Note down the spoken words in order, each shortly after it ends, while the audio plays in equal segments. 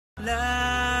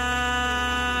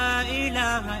لا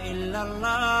إله إلا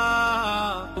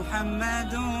الله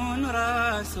محمد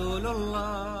رسول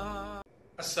الله.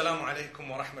 Assalamu alaikum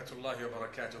wa rahmatullahi wa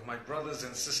barakatuh. My brothers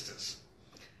and sisters,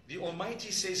 the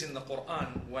Almighty says in the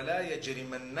Quran, وَلَا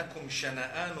يَجْرِمَنَّكُمْ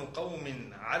شَنَآنُ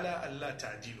قَوْمٍ عَلَىٰ أَلَّا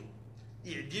تَعْدِلُوا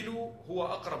اعْدِلُوا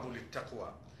هُوَ أَقْرَبُ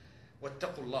لِلتَّقْوَى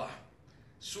وَاتَّقُوا اللَّهَ.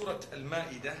 Surah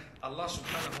Al-Ma'idah, Allah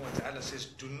subhanahu wa ta'ala says,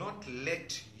 do not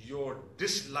let your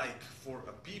dislike for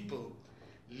a people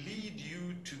lead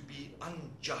you to be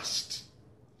unjust.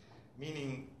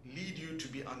 Meaning, lead you to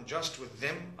be unjust with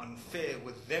them, unfair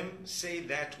with them, say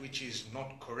that which is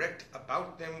not correct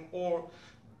about them, or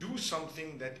do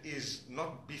something that is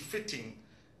not befitting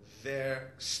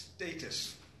their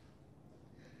status.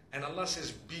 And Allah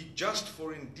says, be just,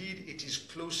 for indeed it is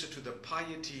closer to the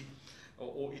piety,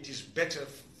 or it is better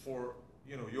for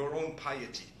your own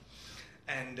piety.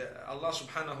 And Allah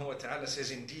subhanahu wa ta'ala says,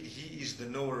 indeed, He is the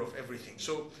knower of everything.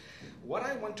 So what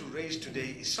I want to raise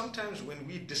today is sometimes when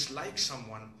we dislike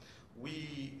someone,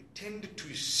 we tend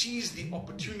to seize the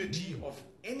opportunity of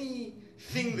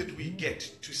anything that we get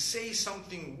to say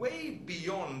something way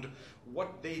beyond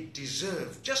what they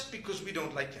deserve, just because we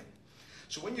don't like them.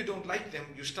 So when you don't like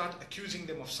them, you start accusing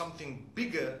them of something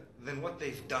bigger than what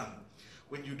they've done.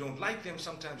 When you don't like them,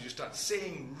 sometimes you start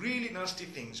saying really nasty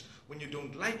things. When you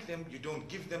don't like them, you don't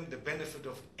give them the benefit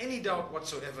of any doubt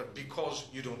whatsoever because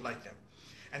you don't like them.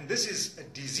 And this is a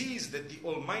disease that the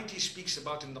Almighty speaks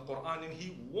about in the Quran, and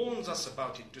He warns us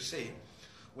about it to say,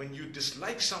 when you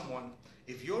dislike someone,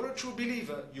 if you're a true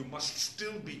believer, you must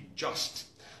still be just.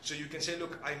 So you can say,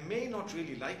 look, I may not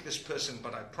really like this person,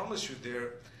 but I promise you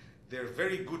they're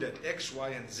very good at X, Y,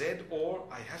 and Z, or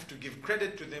I have to give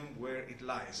credit to them where it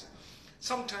lies.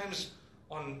 Sometimes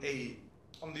on the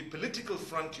political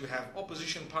front, you have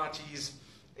opposition parties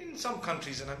in some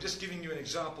countries, and I'm just giving you an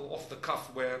example off the cuff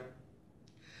where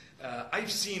I've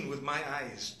seen with my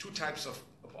eyes two types of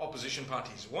opposition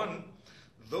parties. One,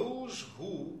 those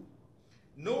who,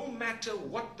 no matter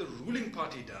what the ruling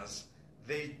party does,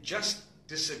 they just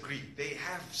disagree. They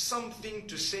have something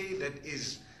to say that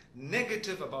is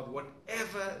negative about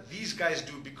whatever these guys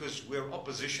do because we're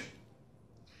opposition.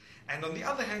 And on the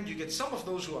other hand, you get some of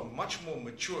those who are much more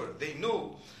mature. They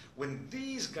know when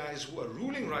these guys who are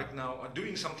ruling right now are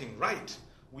doing something right,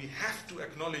 we have to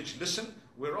acknowledge, listen,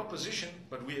 we're opposition,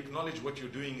 but we acknowledge what you're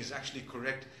doing is actually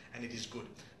correct and it is good.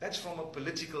 That's from a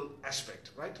political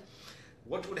aspect, right?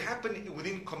 What would happen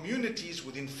within communities,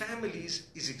 within families,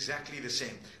 is exactly the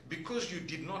same. Because you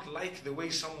did not like the way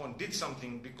someone did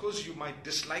something, because you might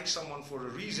dislike someone for a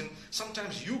reason,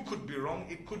 sometimes you could be wrong.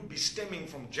 It could be stemming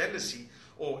from jealousy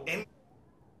or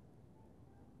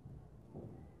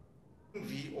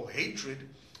envy or hatred,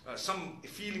 some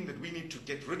feeling that we need to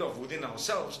get rid of within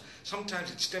ourselves.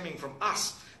 Sometimes it's stemming from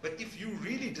us. But if you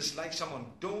really dislike someone,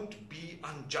 don't be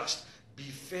unjust. Be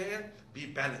fair, be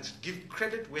balanced. Give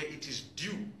credit where it is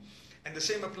due. And the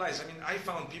same applies. I mean, I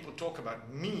found people talk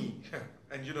about me,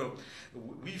 and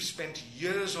we've spent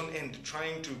years on end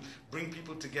trying to bring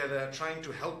people together, trying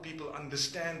to help people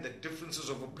understand that differences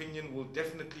of opinion will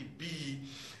definitely be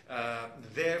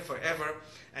there forever,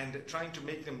 and trying to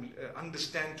make them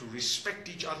understand to respect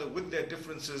each other with their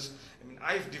differences. I mean,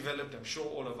 I've developed, I'm sure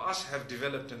all of us have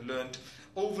developed and learned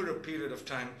over a period of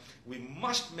time. We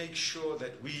must make sure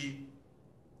that we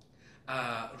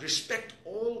respect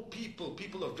all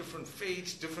people of different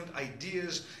faiths, different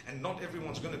ideas, and not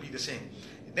everyone's going to be the same.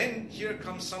 Then here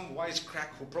comes some wisecrack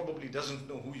who probably doesn't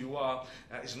know who you are,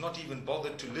 is not even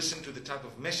bothered to listen to the type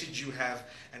of message you have,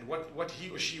 and what he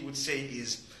or she would say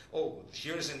is, oh,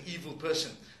 here's an evil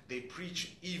person. They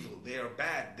preach evil, they are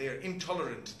bad, they are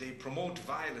intolerant, they promote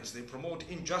violence, they promote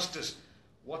injustice.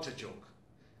 What a joke.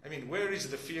 I mean, where is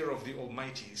the fear of the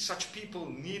Almighty? Such people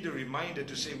need a reminder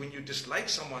to say, when you dislike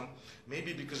someone,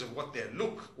 maybe because of what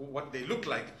they look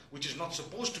like, which is not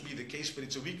supposed to be the case, but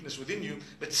it's a weakness within you,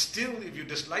 but still, if you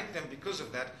dislike them because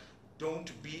of that,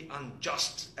 don't be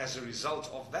unjust as a result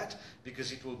of that,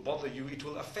 because it will bother you, it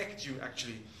will affect you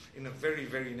actually in a very,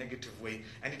 very negative way,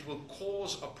 and it will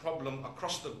cause a problem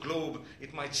across the globe.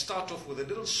 It might start off with a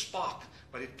little spark,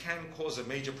 but it can cause a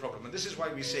major problem. And this is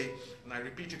why we say, and I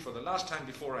repeat it for the last time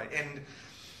before I end,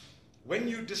 when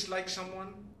you dislike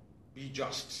someone, be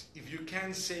just. If you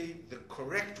can say the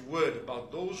correct word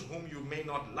about those whom you may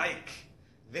not like,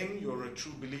 then you're a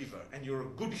true believer, and you're a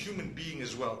good human being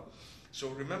as well. So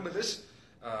remember this,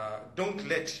 don't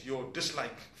let your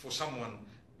dislike for someone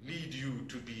lead you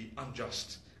to be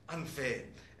unjust, unfair,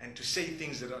 and to say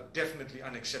things that are definitely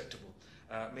unacceptable.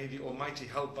 May the Almighty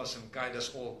help us and guide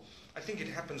us all. I think it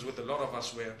happens with a lot of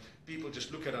us where people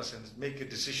just look at us and make a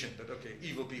decision that, okay,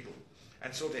 evil people.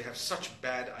 And so they have such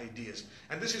bad ideas.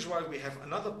 And this is why we have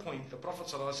another point. The Prophet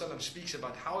ﷺ speaks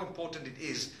about how important it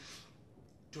is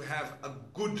to have a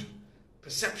good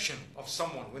perception of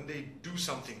someone when they do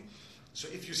something. So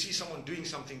if you see someone doing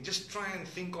something, just try and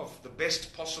think of the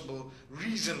best possible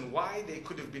reason why they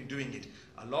could have been doing it.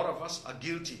 A lot of us are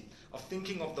guilty of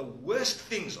thinking of the worst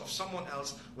things of someone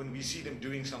else when we see them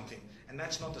doing something. And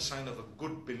that's not a sign of a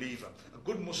good believer. A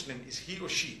good Muslim is he or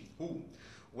she who,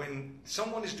 when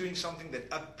someone is doing something that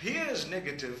appears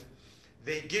negative,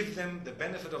 they give them the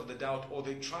benefit of the doubt, or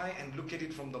they try and look at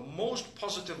it from the most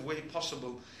positive way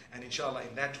possible, and inshallah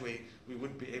in that way we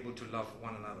would be able to love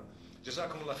one another.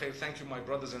 Jazakumullah khair. Thank you, my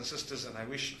brothers and sisters, and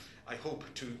I hope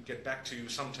to get back to you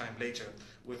sometime later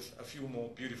with a few more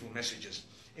beautiful messages.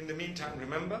 In the meantime,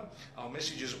 remember, our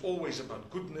message is always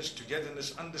about goodness,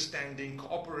 togetherness, understanding,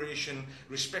 cooperation,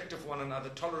 respect of one another,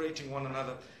 tolerating one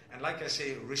another. And like I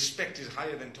say, respect is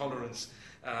higher than tolerance.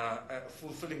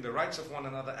 Fulfilling the rights of one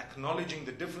another, acknowledging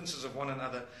the differences of one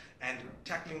another, and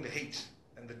tackling the hate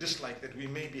and the dislike that we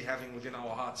may be having within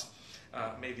our hearts.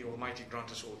 May the Almighty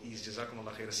grant us all ease.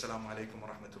 Jazakumullah khair. Assalamu alaikum wa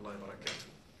rahmatullahi wa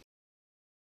barakatuh.